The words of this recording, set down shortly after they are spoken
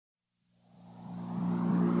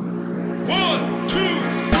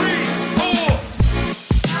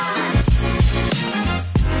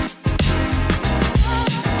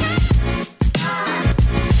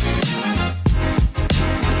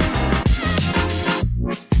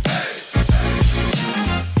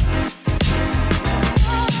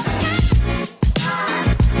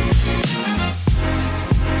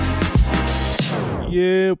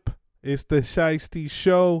It's the Shiesty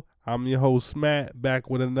Show. I'm your host, Matt, back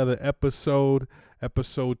with another episode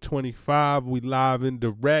 25. We live and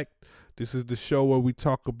direct. This is the show where we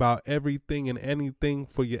talk about everything and anything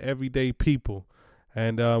for your everyday people.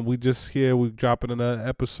 And we dropping another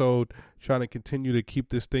episode, trying to continue to keep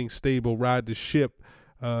this thing stable, ride the ship,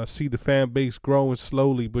 see the fan base growing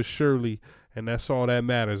slowly but surely. And that's all that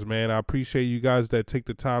matters, man. I appreciate you guys that take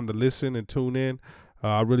the time to listen and tune in.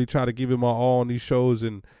 I really try to give it my all on these shows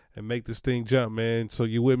and make this thing jump, man. So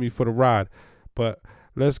you're with me for the ride. But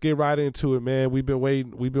let's get right into it, man. We've been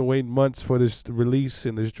waiting months for this release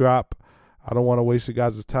and this drop. I don't want to waste you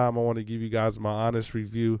guys' time. I want to give you guys my honest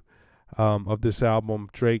review of this album,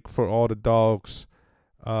 Drake for All the Dogs.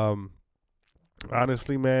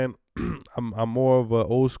 Honestly, man, I'm more of an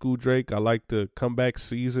old school Drake. I like the comeback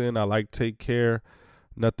season. I like Take Care.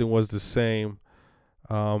 Nothing Was the Same.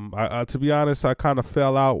 To be honest, I kind of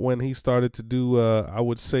fell out when he started to do, I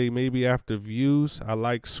would say maybe after Views. I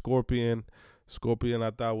like Scorpion. Scorpion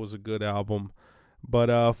I thought was a good album.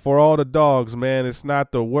 But For All the Dogs, man, it's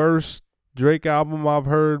not the worst Drake album I've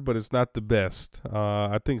heard, but it's not the best.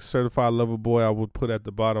 I think Certified Lover Boy I would put at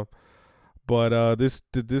the bottom. But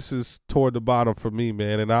this is toward the bottom for me,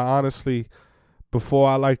 man. And I honestly, before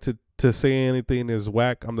I like to say anything is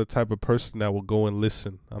whack, I'm the type of person that will go and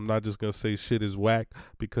listen. I'm not just going to say shit is whack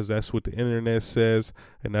because that's what the internet says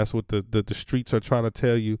and that's what the streets are trying to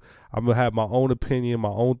tell you. I'm going to have my own opinion, my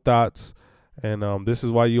own thoughts, and this is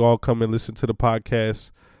why you all come and listen to the podcast,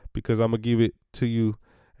 because I'm going to give it to you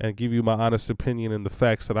and give you my honest opinion and the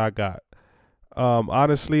facts that I got.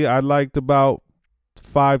 Honestly, I liked about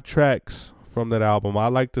 5 tracks from that album. I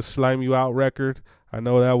liked the Slime You Out record. I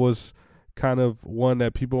know that was kind of one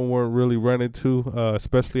that people weren't really running to,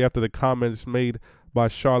 especially after the comments made by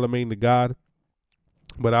Charlemagne the God.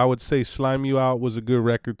 But I would say Slime You Out was a good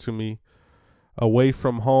record to me. Away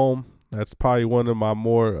From Home, that's probably one of my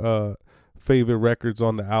more favorite records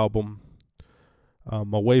on the album.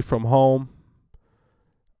 Away From Home.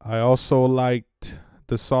 I also liked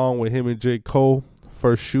the song with him and J. Cole,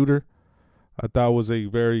 First Shooter. I thought was a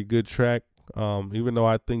very good track, even though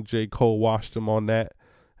I think J. Cole washed him on that.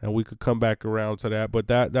 And we could come back around to that. But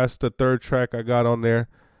that's the third track I got on there.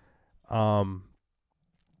 Another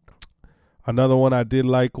one I did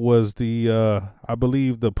like was I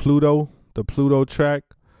believe the Pluto track.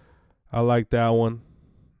 I like that one.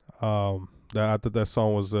 I thought that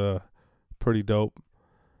song was pretty dope.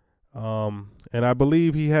 And I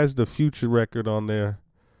believe he has the Future record on there.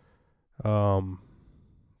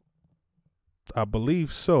 I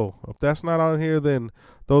believe so. If that's not on here, then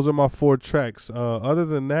those are my 4 tracks. Other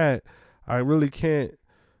than that, I really can't.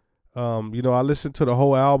 I listened to the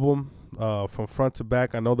whole album from front to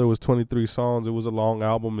back. I know there was 23 songs. It was a long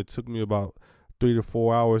album. It took me about 3 to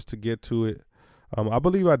 4 hours to get to it. I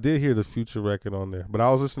believe I did hear the Future record on there, but I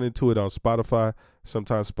was listening to it on Spotify.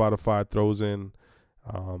 Sometimes Spotify throws in,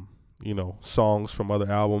 songs from other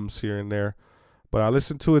albums here and there. But I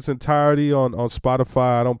listened to its entirety on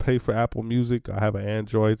Spotify. I don't pay for Apple Music. I have an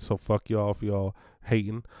Android, so fuck y'all if y'all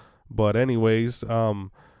hating. But anyways,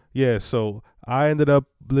 so I ended up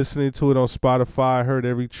listening to it on Spotify. I heard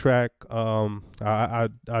every track. I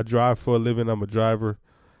drive for a living. I'm a driver.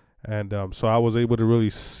 And so I was able to really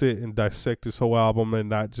sit and dissect this whole album and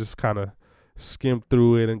not just kind of skim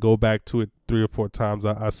through it and go back to it 3 or 4 times.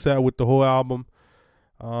 I sat with the whole album.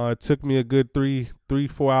 It took me a good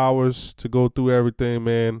 3-4 hours to go through everything,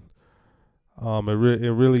 man. And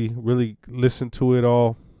really listen to it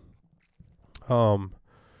all. I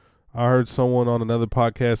heard someone on another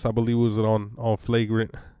podcast, I believe it was on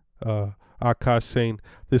Flagrant, Akash saying,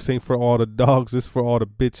 "This ain't for all the dogs, this for all the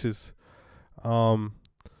bitches." And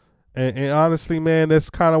honestly, man,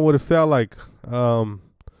 that's kind of what it felt like. A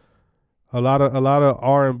lot of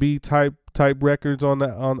R&B type records on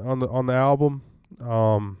the album.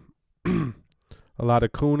 A lot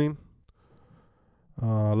of cooning.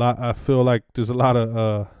 I feel like there's a lot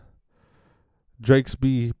of Drake's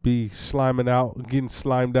be sliming out, getting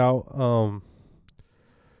slimed out.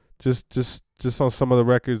 Just on some of the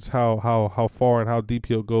records, how far and how deep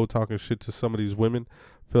he'll go talking shit to some of these women.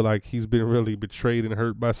 Feel like he's been really betrayed and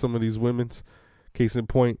hurt by some of these women's. Case in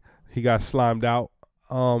point, he got slimed out.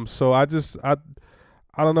 So I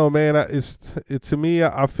don't know, man. To me,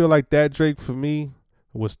 I feel like that Drake for me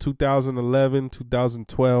was 2011,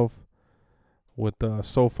 2012 with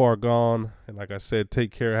So Far Gone. And like I said,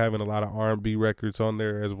 Take Care, having a lot of R&B records on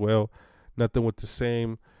there as well. Nothing with the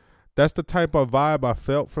Same. That's the type of vibe I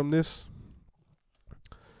felt from this.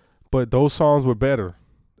 But those songs were better.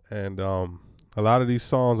 And a lot of these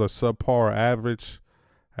songs are subpar or average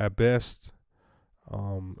at best.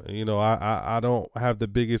 I don't have the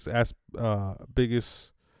biggest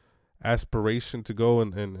aspiration to go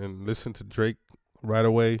and listen to Drake right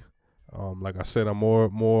away. Like I said, I'm more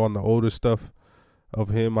on the older stuff of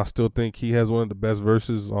him. I still think he has one of the best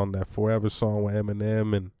verses on that Forever song with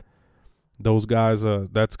Eminem and those guys.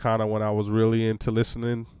 That's kind of when I was really into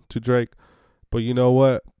listening to Drake. But you know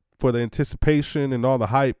what? For the anticipation and all the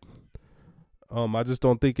hype, I just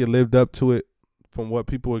don't think it lived up to it from what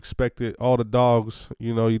people expected. All the dogs,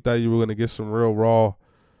 you thought you were going to get some real raw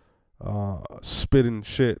spitting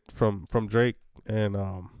shit from Drake. And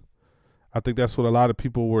I think that's what a lot of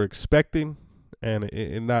people were expecting and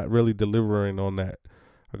not really delivering on that.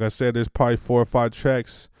 Like I said, there's probably 4 or 5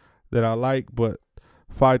 tracks that I like, but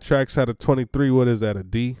 5 tracks out of 23, what is that, a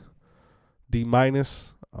D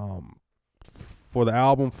minus? For the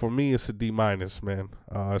album, for me, it's a D minus, man.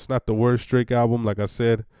 It's not the worst Drake album, like I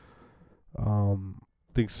said. I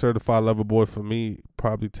think Certified Lover Boy, for me,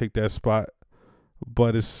 probably take that spot.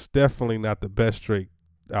 But it's definitely not the best Drake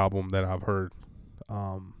album that I've heard.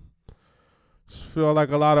 Feel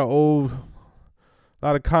like a lot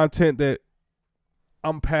of content that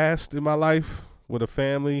I'm past in my life with a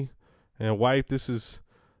family and wife. This is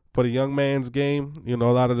for the young man's game. A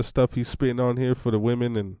lot of the stuff he's spitting on here for the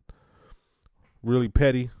women and really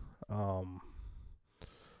petty.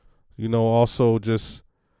 Also just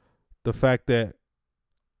the fact that,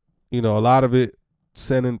 a lot of it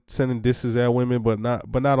sending disses at women, but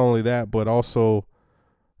not only that, but also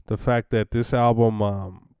the fact that this album,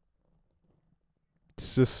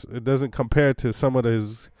 it doesn't compare to some of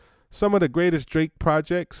the greatest Drake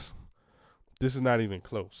projects. This is not even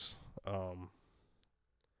close.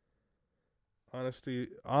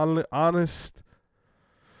 Honest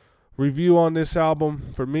review on this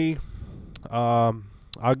album for me.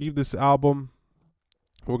 I'll give this album,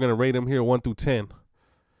 we're gonna rate them here 1 through 10.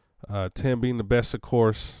 10 being the best, of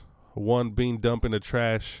course. 1 being dump in the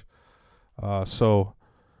trash. To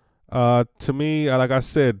me, like I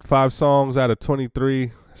said, 5 songs out of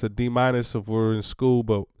 23. It's a D minus if we're in school,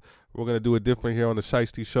 but we're gonna do it different here on the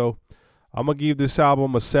Shiesty Show. I'm gonna give this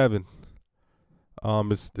album a 7.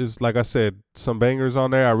 It's like I said, some bangers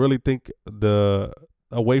on there. I really think the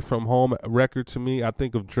Away From Home record, to me, I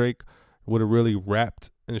think if Drake would have really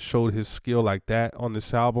rapped and showed his skill like that on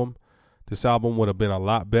this album, this album would have been a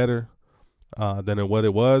lot better than what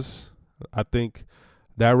it was. I think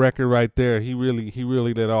that record right there, he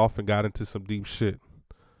really let off and got into some deep shit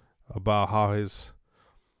about how his,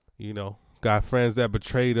 got friends that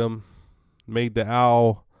betrayed him, made the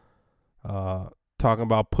owl, talking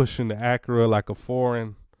about pushing the Acura like a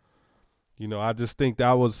foreign. I just think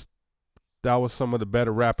that was some of the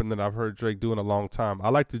better rapping that I've heard Drake do in a long time. I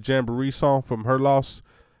like the Jamboree song from Her Loss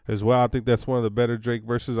as well. I think that's one of the better Drake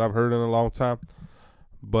verses I've heard in a long time.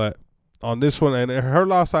 But on this one, and Her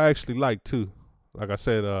Loss I actually like too. Like I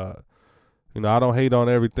said, I don't hate on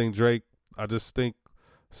everything Drake. I just think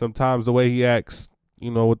sometimes the way he acts,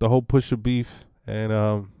 with the whole Pusha beef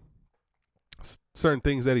and certain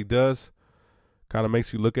things that he does kind of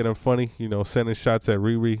makes you look at him funny, sending shots at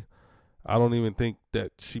Riri. I don't even think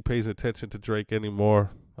that she pays attention to Drake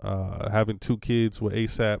anymore. Having 2 kids with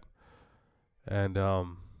ASAP and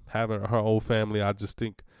having her whole family, I just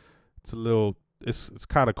think it's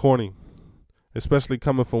kind of corny, especially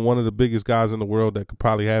coming from one of the biggest guys in the world that could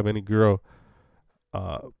probably have any girl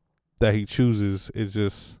that he chooses.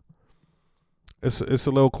 It's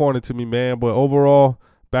a little corny to me, man. But overall,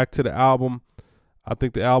 back to the album, I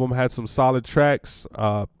think the album had some solid tracks.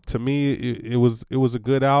 To me, it was a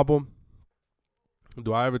good album.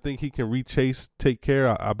 Do I ever think he can rechase Take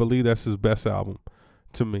Care? I believe that's his best album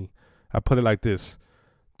to me. I put it like this.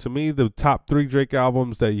 To me, the top 3 Drake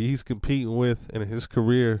albums that he's competing with in his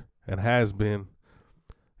career and has been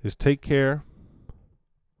is Take Care.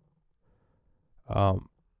 I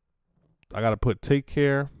got to put Take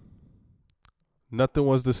Care, Nothing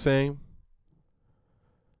Was the Same,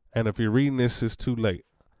 and if you're reading this, it's too late.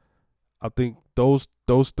 I think those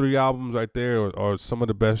 3 albums right there are some of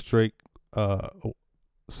the best Drake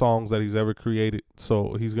songs that he's ever created.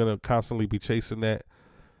 So he's going to constantly be chasing that.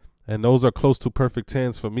 And those are close to perfect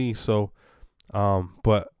 10s for me. So,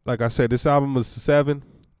 but like I said, this album was 7.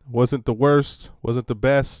 Wasn't the worst. Wasn't the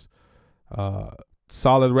best.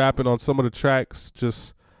 Solid rapping on some of the tracks.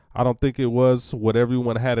 Just, I don't think it was what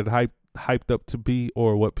everyone had it hyped up to be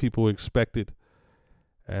or what people expected.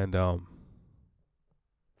 And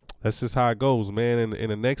that's just how it goes, man. And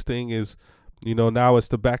the next thing is, now it's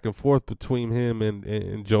the back and forth between him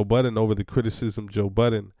and Joe Budden over the criticism Joe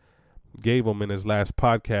Budden gave him in his last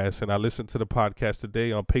podcast. And I listened to the podcast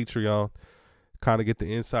today on Patreon kind of get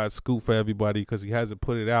the inside scoop for everybody because he hasn't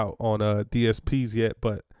put it out on DSPs yet.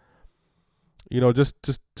 But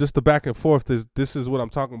just the back and forth. This is what I'm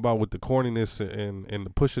talking about with the corniness and the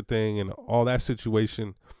Pusha thing and all that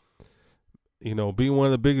situation. Being one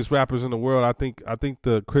of the biggest rappers in the world, I think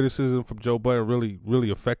the criticism from Joe Budden really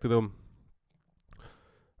affected him.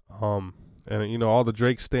 And all the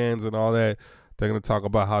Drake stands and all that, they're gonna talk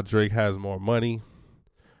about how Drake has more money,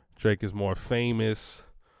 Drake is more famous.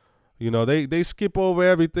 They skip over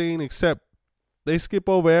everything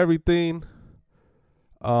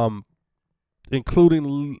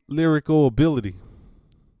including lyrical ability.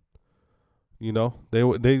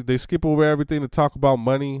 They skip over everything to talk about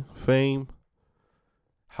money, fame,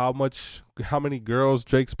 how many girls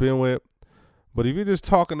Drake's been with. But if you're just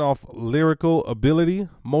talking off lyrical ability,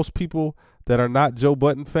 most people that are not Joe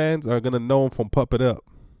Budden fans are going to know him from Pup It Up.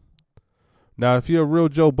 Now, if you're a real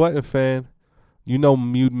Joe Budden fan, you know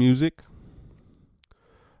Mute Music.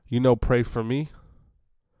 You know Pray For Me.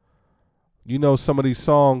 You know some of these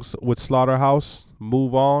songs with Slaughterhouse,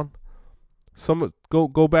 Move On.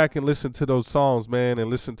 Go back and listen to those songs, man, and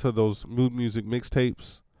listen to those Mute Music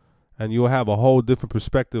mixtapes, and you'll have a whole different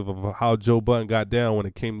perspective of how Joe Budden got down when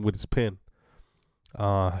it came with his pen.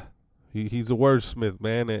 He's a wordsmith,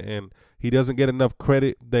 man, and he doesn't get enough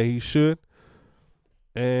credit that he should.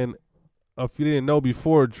 And if you didn't know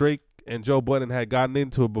before, Drake and Joe Budden had gotten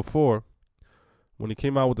into it before when he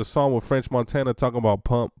came out with the song with French Montana talking about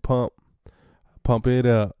pump it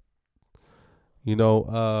up.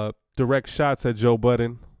 Direct shots at Joe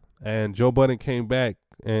Budden, and Joe Budden came back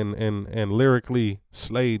and lyrically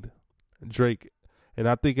slayed Drake. And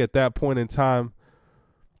I think at that point in time,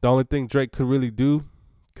 the only thing Drake could really do,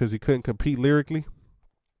 because he couldn't compete lyrically,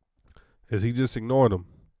 is he just ignored him.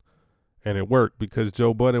 And it worked because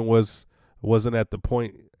Joe Budden wasn't at the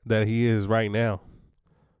point that he is right now.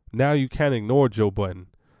 Now you can't ignore Joe Budden.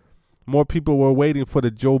 More people were waiting for the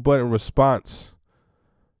Joe Budden response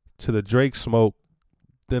to the Drake smoke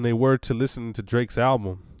than they were to listening to Drake's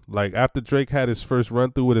album. Like, after Drake had his first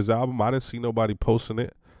run through with his album, I didn't see nobody posting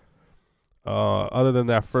it. Other than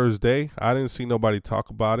that first day, I didn't see nobody talk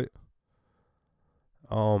about it.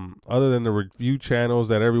 Other than the review channels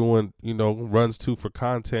that everyone, runs to for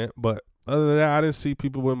content. But other than that, I didn't see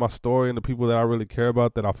people with my story and the people that I really care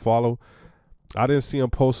about, that I follow. I didn't see them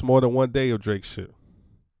post more than one day of Drake shit.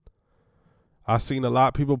 I seen a lot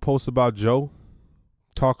of people post about Joe,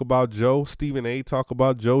 talk about Joe. Stephen A. talk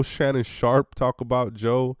about Joe. Shannon Sharp talk about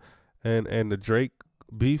Joe and the Drake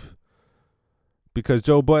beef. Because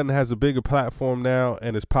Joe Budden has a bigger platform now,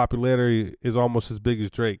 and his popularity is almost as big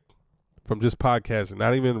as Drake from just podcasting.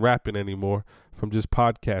 Not even rapping anymore, from just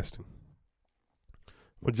podcasting.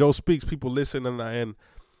 When Joe speaks, people listen, and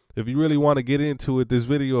if you really want to get into it, this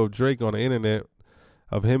video of Drake on the internet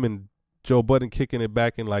of him and Joe Budden kicking it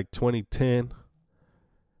back in like 2010,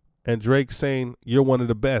 and Drake saying, "You're one of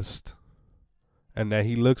the best," and that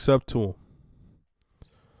he looks up to him.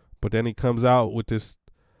 But then he comes out with this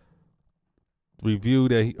review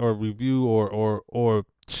or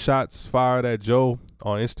shots fired at Joe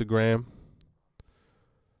on Instagram.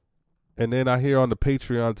 And then I hear on the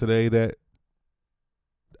Patreon today that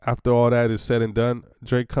after all that is said and done,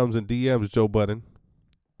 Drake comes and DMs Joe Budden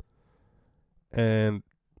and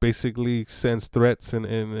basically sends threats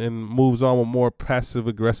and moves on with more passive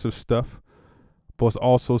aggressive stuff, but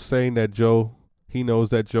also saying that he knows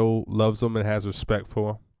that Joe loves him and has respect for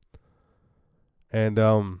him. And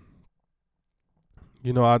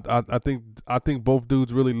I think both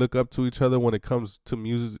dudes really look up to each other when it comes to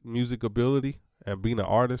music ability and being an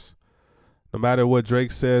artist. No matter what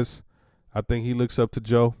Drake says, I think he looks up to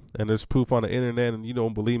Joe, and there's proof on the internet, and you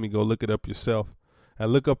don't believe me, go look it up yourself.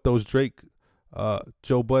 And look up those Drake,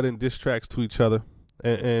 Joe Budden diss tracks to each other,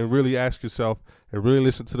 and really ask yourself, and really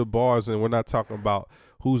listen to the bars, and we're not talking about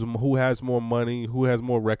who has more money, who has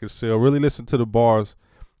more record sale. Really listen to the bars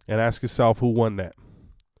and ask yourself who won that.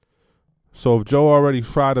 So if Joe already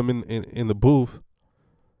fried him in the booth,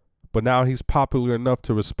 but now he's popular enough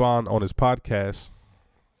to respond on his podcast,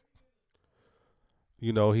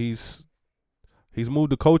 he's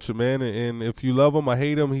moved the culture, man. And if you love him or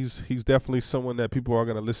hate him, he's definitely someone that people are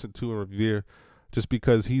going to listen to and revere, just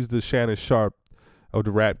because he's the Shannon Sharp of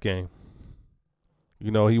the rap game.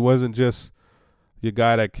 He wasn't just your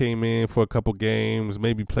guy that came in for a couple games,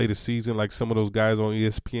 maybe played a season like some of those guys on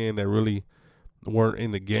ESPN that really weren't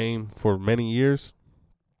in the game for many years.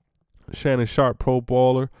 Shannon Sharp, Pro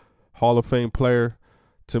Bowler, Hall of Fame player.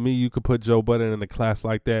 To me, you could put Joe Budden in a class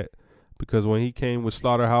like that, because when he came with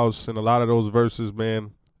Slaughterhouse and a lot of those verses,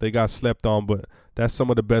 man, they got slept on. But that's some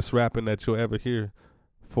of the best rapping that you'll ever hear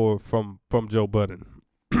from Joe Budden.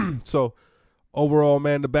 So overall,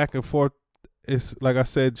 man, the back and forth is, like I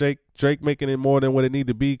said, Drake making it more than what it need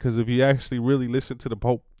to be. Because if you actually really listen to the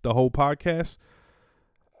whole podcast,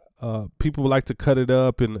 people like to cut it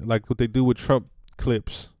up and like what they do with Trump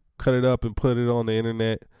clips, cut it up and put it on the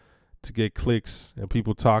internet to get clicks and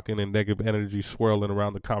people talking and negative energy swirling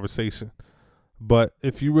around the conversation. But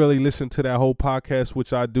if you really listen to that whole podcast,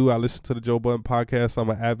 which I do, I listen to the Joe Budden podcast. I'm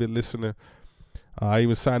an avid listener. I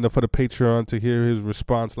even signed up for the Patreon to hear his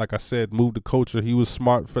response. Like I said, move the culture. He was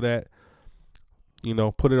smart for that. You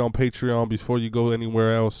know, put it on Patreon before you go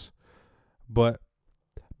anywhere else. But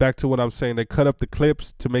back to what I'm saying, they cut up the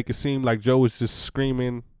clips to make it seem like Joe was just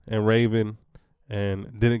screaming and raving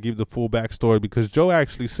and didn't give the full backstory, because Joe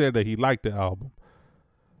actually said that he liked the album,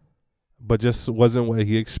 but just wasn't what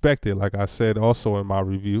he expected, like I said also in my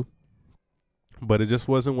review. But it just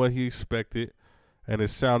wasn't what he expected, and it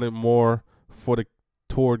sounded more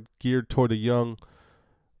geared toward the young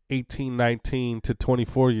 18, 19 to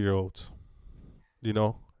 24-year-olds, you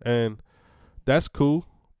know, and that's cool.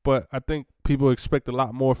 But I think people expect a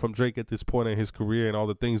lot more from Drake at this point in his career and all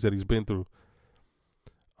the things that he's been through.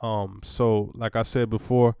 So like I said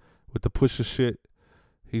before, with the Pusha shit,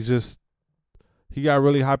 he got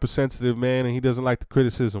really hypersensitive, man, and he doesn't like the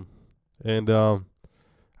criticism. And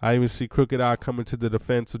I even see Crooked I coming to the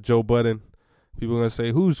defense of Joe Budden. People are going to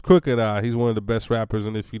say, who's Crooked I? He's one of the best rappers,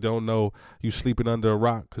 and if you don't know, you sleeping under a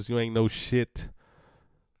rock because you ain't no shit.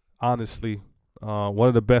 Honestly, one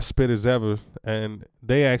of the best spitters ever, and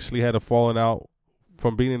they actually had a falling out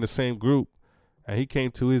from being in the same group, and he came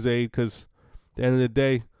to his aid because at the end of the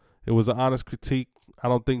day, it was an honest critique. I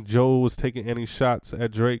don't think Joe was taking any shots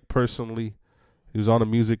at Drake personally. He was on a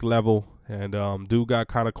music level, and dude got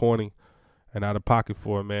kind of corny and out of pocket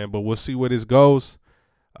for him, man. But we'll see where this goes.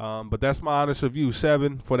 But that's my honest review.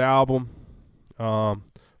 7 for the album. For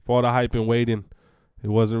all the hype and waiting, it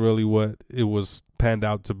wasn't really what it was panned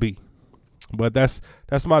out to be. But that's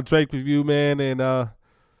my Drake review, man, and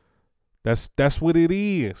that's what it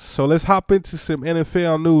is. So let's hop into some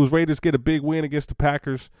NFL news. Raiders get a big win against the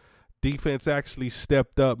Packers. Defense actually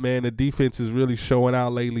stepped up, man. The defense is really showing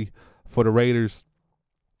out lately for the Raiders.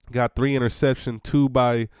 Got 3 interceptions, 2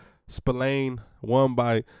 by Spillane, 1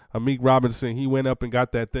 by Amik Robinson. He went up and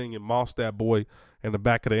got that thing and mossed that boy in the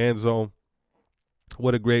back of the end zone.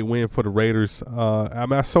 What a great win for the Raiders.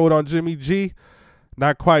 I sold on Jimmy G.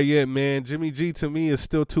 Not quite yet, man. Jimmy G to me is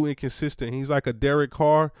still too inconsistent. He's like a Derek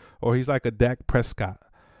Carr or he's like a Dak Prescott.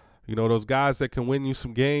 You know, those guys that can win you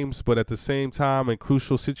some games, but at the same time, in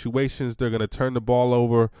crucial situations, they're going to turn the ball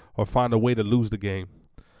over or find a way to lose the game.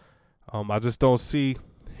 I just don't see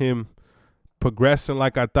him progressing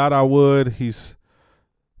like I thought I would. He's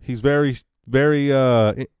very, very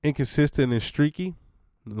inconsistent and streaky.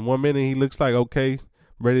 In 1 minute, he looks like, okay,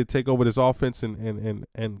 ready to take over this offense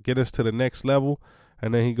and get us to the next level.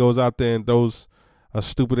 And then he goes out there and throws a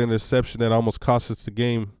stupid interception that almost cost us the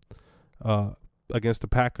game against the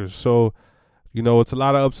Packers. So, you know, it's a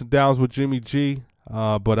lot of ups and downs with Jimmy G.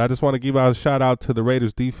 But I just want to give out a shout out to the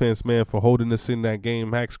Raiders defense, man, for holding us in that game.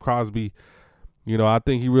 Max Crosby, you know, I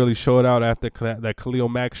think he really showed out after that Khalil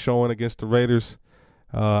Mack showing against the Raiders.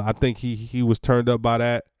 I think he was turned up by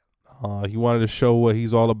that. He wanted to show what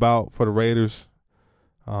he's all about for the Raiders,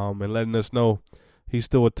 and letting us know he's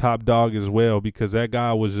still a top dog as well, because that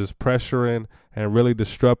guy was just pressuring and really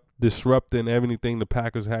disrupting everything the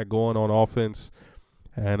Packers had going on offense.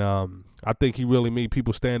 And I think he really made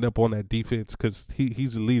people stand up on that defense, because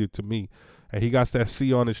he's a leader to me. And he got that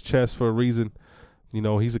C on his chest for a reason. You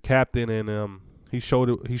know, he's a captain, and he showed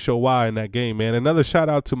why in that game, man. Another shout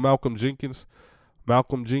out to Malcolm Jenkins.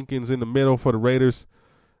 Malcolm Jenkins in the middle for the Raiders.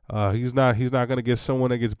 He's not going to get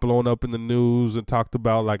someone that gets blown up in the news and talked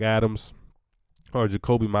about like Adams or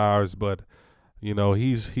Jacoby Myers, but you know,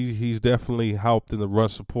 he's definitely helped in the run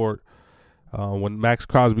support. When Max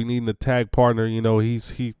Crosby needing a tag partner, you know,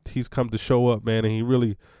 he's come to show up, man. And he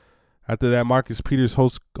really, after that Marcus Peters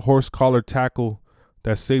horse collar tackle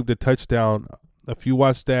that saved the touchdown, if you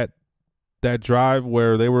watch that drive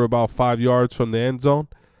where they were about 5 yards from the end zone,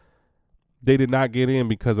 they did not get in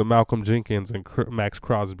because of Malcolm Jenkins and Max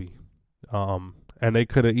Crosby. And they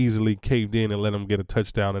could have easily caved in and let them get a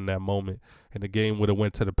touchdown in that moment, and the game would have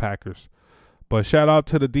went to the Packers. But shout out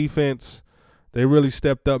to the defense. They really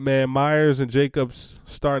stepped up, man. Myers and Jacobs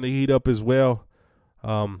starting to heat up as well.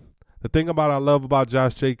 The thing I love about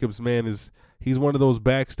Josh Jacobs, man, is he's one of those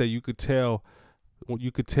backs that you could tell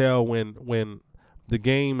when the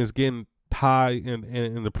game is getting high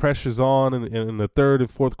and the pressure's on, and in the third and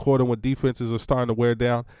fourth quarter when defenses are starting to wear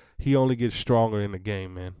down, he only gets stronger in the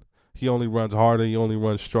game, man. He only runs harder. He only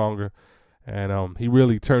runs stronger. And he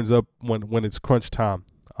really turns up when it's crunch time.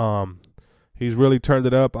 He's really turned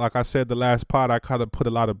it up. Like I said, the last pod, I kind of put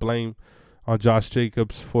a lot of blame on Josh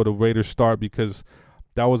Jacobs for the Raiders start because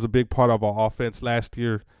that was a big part of our offense last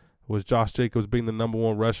year was Josh Jacobs being the number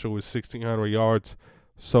one rusher with 1,600 yards.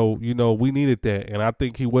 So, we needed that. And I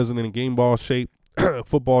think he wasn't in game ball shape,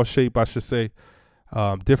 football shape, I should say.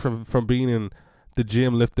 Different from being in the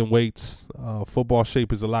gym lifting weights. Football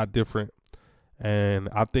shape is a lot different. And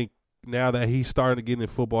I think now that he's starting to get in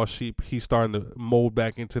football shape, he's starting to mold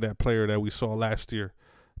back into that player that we saw last year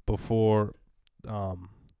before,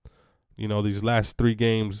 these last 3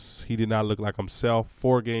 games, he did not look like himself.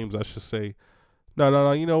 4 games, I should say.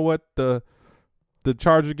 No. You know what? The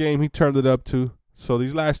Charger game, he turned it up too. So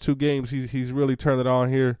these last 2 games, he's really turned it on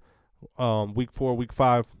here. Week 4, week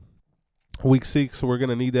 5, week 6. So we're going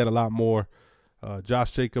to need that a lot more. Josh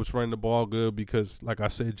Jacobs running the ball good because, like I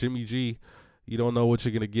said, Jimmy G, you don't know what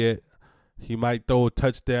you're going to get. He might throw a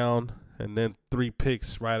touchdown and then 3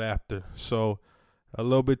 picks right after. So a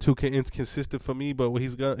little bit too inconsistent for me, but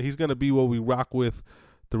he's gonna be what we rock with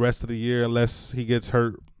the rest of the year unless he gets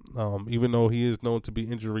hurt. Even though he is known to be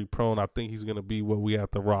injury prone, I think he's gonna be what we have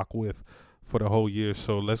to rock with for the whole year.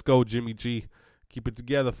 So let's go, Jimmy G. Keep it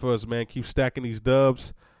together for us, man. Keep stacking these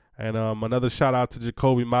dubs. And another shout out to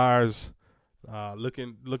Jacoby Myers.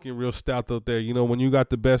 Looking real stout out there. When you got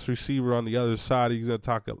the best receiver on the other side, he's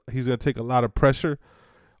gonna take a lot of pressure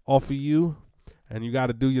off of you, and you got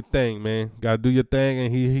to do your thing, man. Got to do your thing,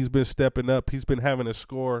 and he's been stepping up. He's been having a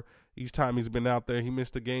score each time he's been out there. He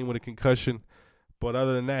missed a game with a concussion, but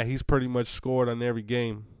other than that, he's pretty much scored on every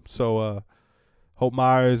game. So hope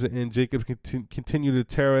Myers and Jacobs continue to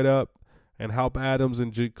tear it up and help Adams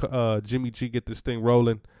and Jimmy G get this thing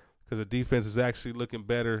rolling because the defense is actually looking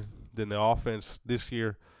better than the offense this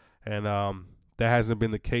year, and that hasn't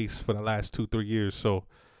been the case for the last 2-3 years. So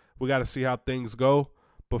we got to see how things go.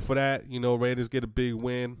 But for that, Raiders get a big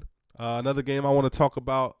win. Another game I want to talk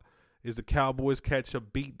about is the Cowboys catch a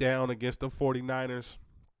beat down against the 49ers.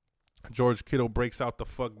 George Kittle breaks out the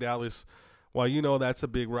fuck Dallas. Well, that's a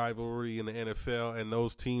big rivalry in the NFL, and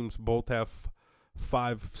those teams both have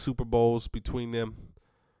 5 Super Bowls between them,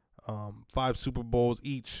 5 Super Bowls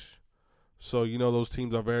each. So, those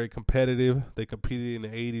teams are very competitive. They competed in the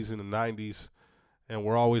 80s and the 90s, and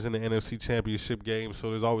we're always in the NFC Championship game,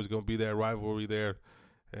 so there's always going to be that rivalry there.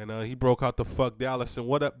 And he broke out the fuck Dallas, and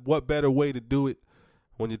what better way to do it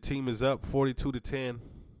when your team is up 42-10,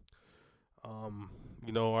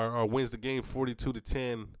 or wins the game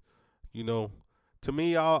 42-10. To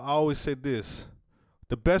me, I always said this: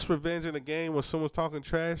 the best revenge in the game when someone's talking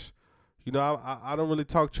trash. I don't really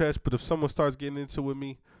talk trash, but if someone starts getting into it with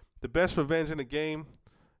me, the best revenge in the game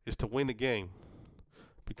is to win the game,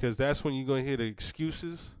 because that's when you're going to hear the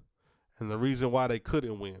excuses and the reason why they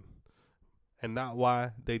couldn't win and not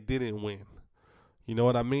why they didn't win. You know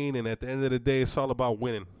what I mean? And at the end of the day, it's all about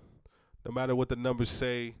winning. No matter what the numbers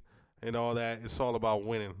say and all that, it's all about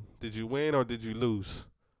winning. Did you win or did you lose?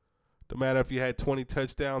 No matter if you had 20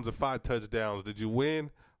 touchdowns or 5 touchdowns, did you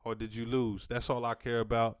win or did you lose? That's all I care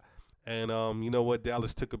about. And you know what?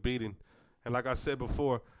 Dallas took a beating. And like I said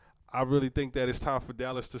before, I really think that it's time for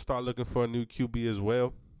Dallas to start looking for a new QB as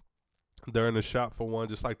well. They're in the shop for one,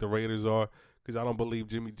 just like the Raiders are, because I don't believe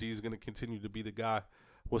Jimmy G is going to continue to be the guy.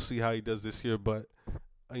 We'll see how he does this year, but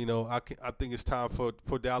I think it's time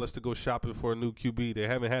for Dallas to go shopping for a new QB. They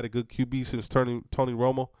haven't had a good QB since Tony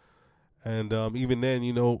Romo, and even then,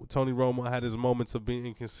 Tony Romo had his moments of being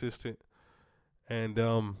inconsistent, and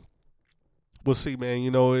we'll see,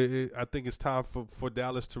 man. I think it's time for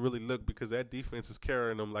Dallas to really look, because that defense is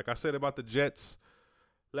carrying them. Like I said about the Jets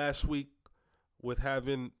last week with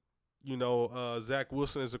having, Zach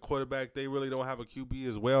Wilson as a quarterback, they really don't have a QB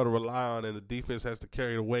as well to rely on, and the defense has to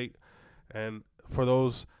carry the weight. And for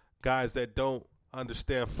those guys that don't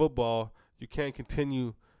understand football, you can't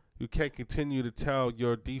continue to tell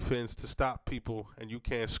your defense to stop people and you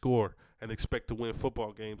can't score and expect to win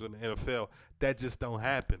football games in the NFL. That just don't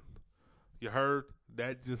happen. You heard?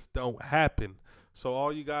 That just don't happen. So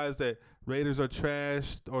all you guys that Raiders are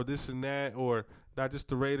trashed or this and that, or not just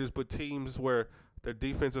the Raiders but teams where their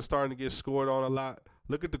defense is starting to get scored on a lot,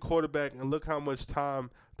 look at the quarterback and look how much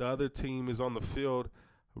time the other team is on the field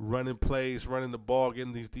running plays, running the ball,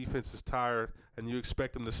 getting these defenses tired, and you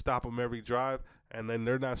expect them to stop them every drive, and then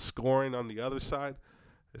they're not scoring on the other side.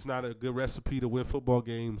 It's not a good recipe to win football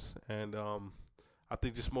games, and I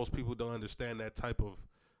think just most people don't understand that type of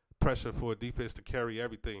pressure for a defense to carry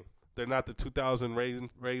everything. They're not the 2000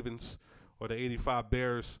 Ravens or the 85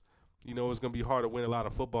 Bears. It's going to be hard to win a lot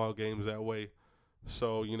of football games that way.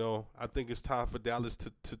 So, I think it's time for Dallas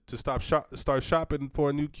to start shopping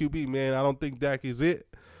for a new QB, man. I don't think Dak is it.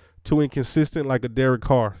 Too inconsistent, like a Derek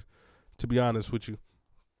Carr. to be honest with you.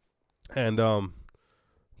 And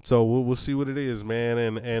so we'll see what it is,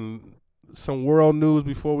 man. And some world news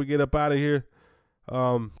before we get up out of here.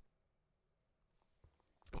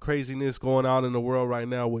 Craziness going on in the world right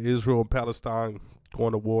now with Israel and Palestine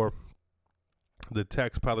going to war. The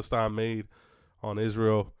attacks Palestine made on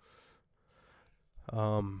Israel.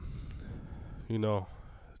 You know,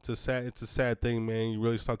 it's a sad thing, man. You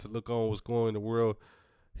really start to look on what's going on in the world.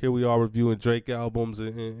 Here we are reviewing Drake albums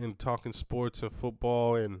and talking sports and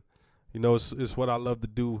football, and you know, it's what I love to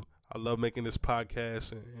do. I love making this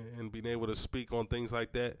podcast and being able to speak on things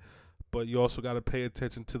like that. But you also got to pay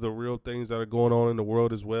attention to the real things that are going on in the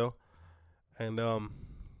world as well. And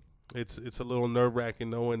it's a little nerve-wracking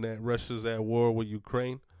knowing that Russia's at war with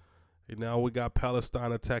Ukraine. And now we got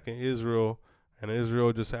Palestine attacking Israel, and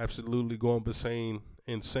Israel just absolutely going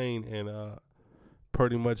insane and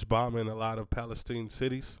pretty much bombing a lot of Palestinian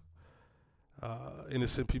cities.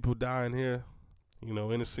 Innocent people dying here. You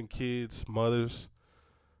know, innocent kids, mothers,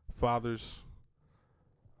 fathers.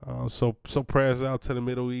 So prayers out to the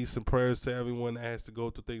Middle East and prayers to everyone that has to go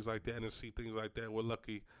through things like that and see things like that. We're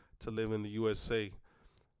lucky to live in the USA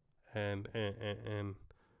and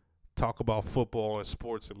talk about football and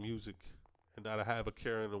sports and music and not have a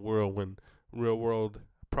care in the world when real world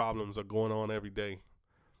problems are going on every day.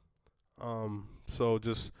 So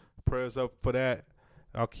just prayers up for that.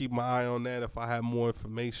 I'll keep my eye on that if I have more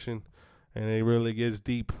information and it really gets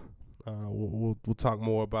deep. We'll talk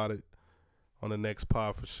more about it on the next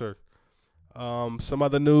pod for sure. Some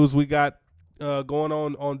other news we got going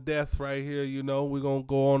on death right here. You know, we're going to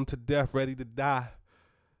go on to death, ready to die.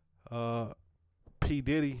 P.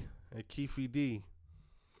 Diddy and Keefe D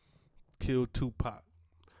killed Tupac.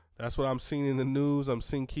 That's what I'm seeing in the news. I'm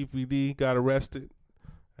seeing Keefe D got arrested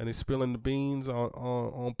and he's spilling the beans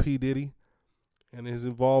on P. Diddy and his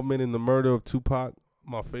involvement in the murder of Tupac,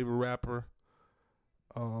 my favorite rapper.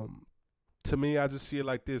 To me, I just see it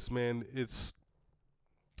like this, man. It's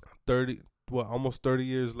almost 30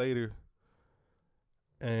 years later,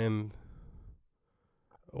 and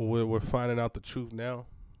we're finding out the truth now.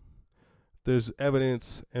 There's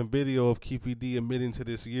evidence and video of Keefe D admitting to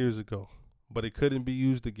this years ago, but it couldn't be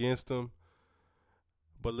used against him.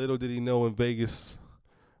 But little did he know in Vegas,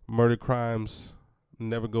 murder crimes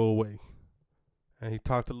never go away. And he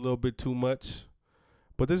talked a little bit too much.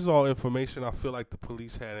 But this is all information I feel like the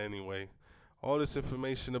police had anyway. All this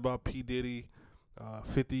information about P. Diddy,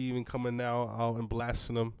 50 even coming out and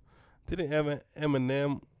blasting him. Didn't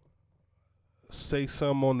Eminem say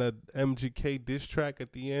something on that MGK diss track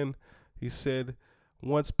at the end? He said,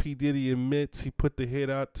 once P. Diddy admits he put the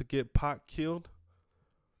hit out to get Pac killed.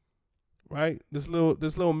 Right? There's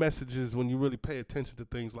little messages when you really pay attention to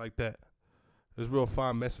things like that. There's real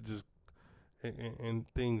fine messages and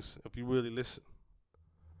things if you really listen.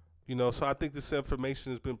 You know, so I think this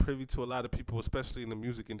information has been privy to a lot of people, especially in the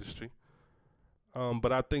music industry.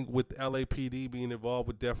 But I think with LAPD being involved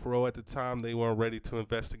with Death Row at the time, they weren't ready to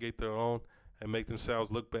investigate their own and make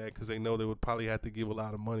themselves look bad because they know they would probably have to give a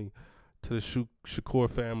lot of money to the Shakur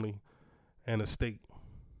family and estate.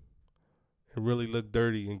 It really looked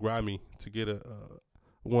dirty and grimy to get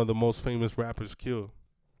one of the most famous rappers killed.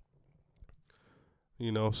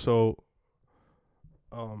 You know, so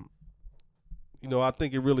you know, I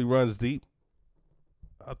think it really runs deep.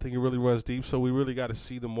 So we really got to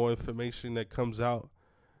see the more information that comes out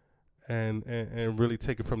and really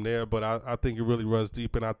take it from there. But I think it really runs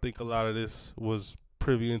deep, and I think a lot of this was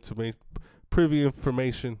privy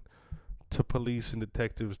information to police and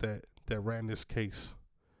detectives that ran this case.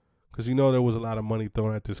 Because you know there was a lot of money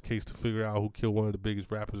thrown at this case to figure out who killed one of the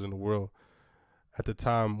biggest rappers in the world. At the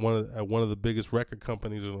time, one of the biggest record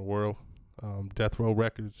companies in the world, Death Row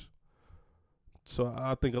Records. So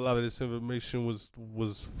I think a lot of this information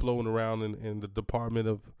was flowing around in the department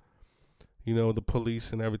of, you know, the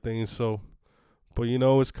police and everything. So, but you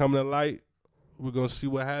know, it's coming to light. We're gonna see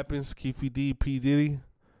what happens. Keefe D, P. Diddy,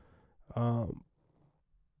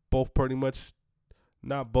 both pretty much,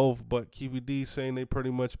 not both, but Keefe D saying they pretty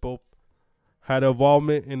much both had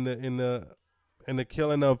involvement in the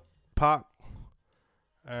killing of Pac,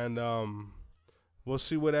 and we'll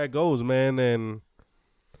see where that goes, man. And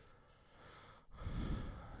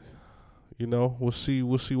you know, we'll see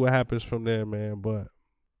what happens from there, man. But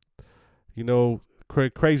you know,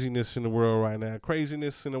 craziness in the world right now.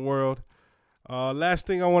 Craziness in the world. Last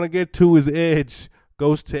thing I want to get to is Edge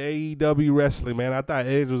goes to AEW wrestling, man. I thought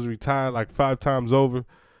Edge was retired like 5 times over.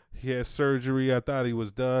 He had surgery. I thought he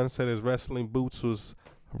was done. Said his wrestling boots was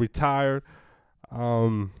retired.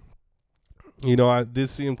 You know, I did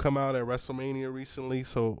see him come out at WrestleMania recently,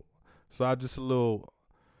 so I just a little,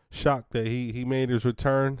 shocked that he made his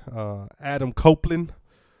return. Adam Copeland,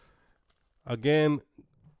 again,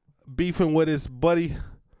 beefing with his buddy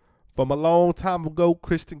from a long time ago,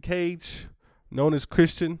 Christian Cage, known as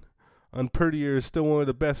Christian. Unprettier is still one of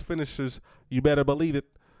the best finishers. You better believe it.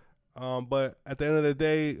 But at the end of the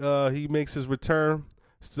day, he makes his return.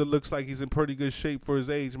 Still looks like he's in pretty good shape for his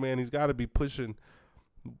age, man. He's got to be pushing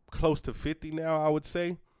close to 50 now, I would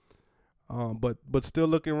say. But still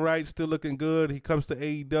looking right, still looking good. He comes to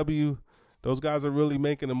AEW. Those guys are really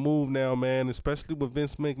making a move now, man, especially with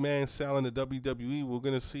Vince McMahon selling the WWE. We're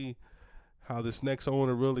going to see how this next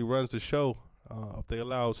owner really runs the show. If they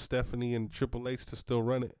allow Stephanie and Triple H to still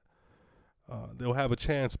run it, they'll have a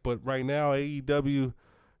chance. But right now, AEW,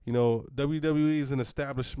 WWE is an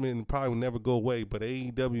establishment and probably will never go away. But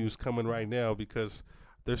AEW is coming right now because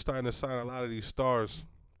they're starting to sign a lot of these stars.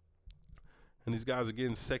 And these guys are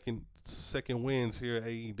getting second wins here at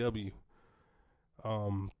AEW.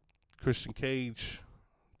 Christian Cage,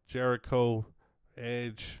 Jericho,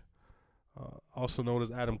 Edge, also known as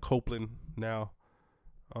Adam Copeland now.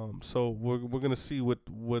 So we're gonna see what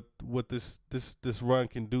this run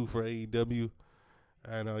can do for AEW.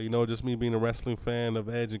 And just me being a wrestling fan of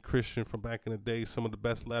Edge and Christian from back in the day, some of the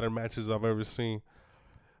best ladder matches I've ever seen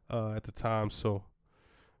at the time. So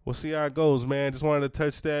we'll see how it goes, man. Just wanted to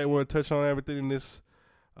touch that. We're gonna touch on everything in this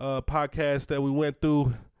podcast that we went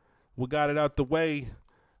through. We got it out the way.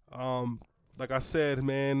 Like I said,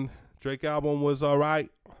 man, Drake album was all right.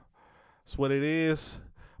 That's what it is.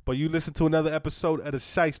 But you listen to another episode of the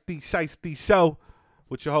Shiesty Show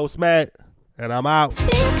with your host, Matt, and I'm out.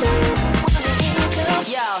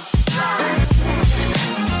 Yo.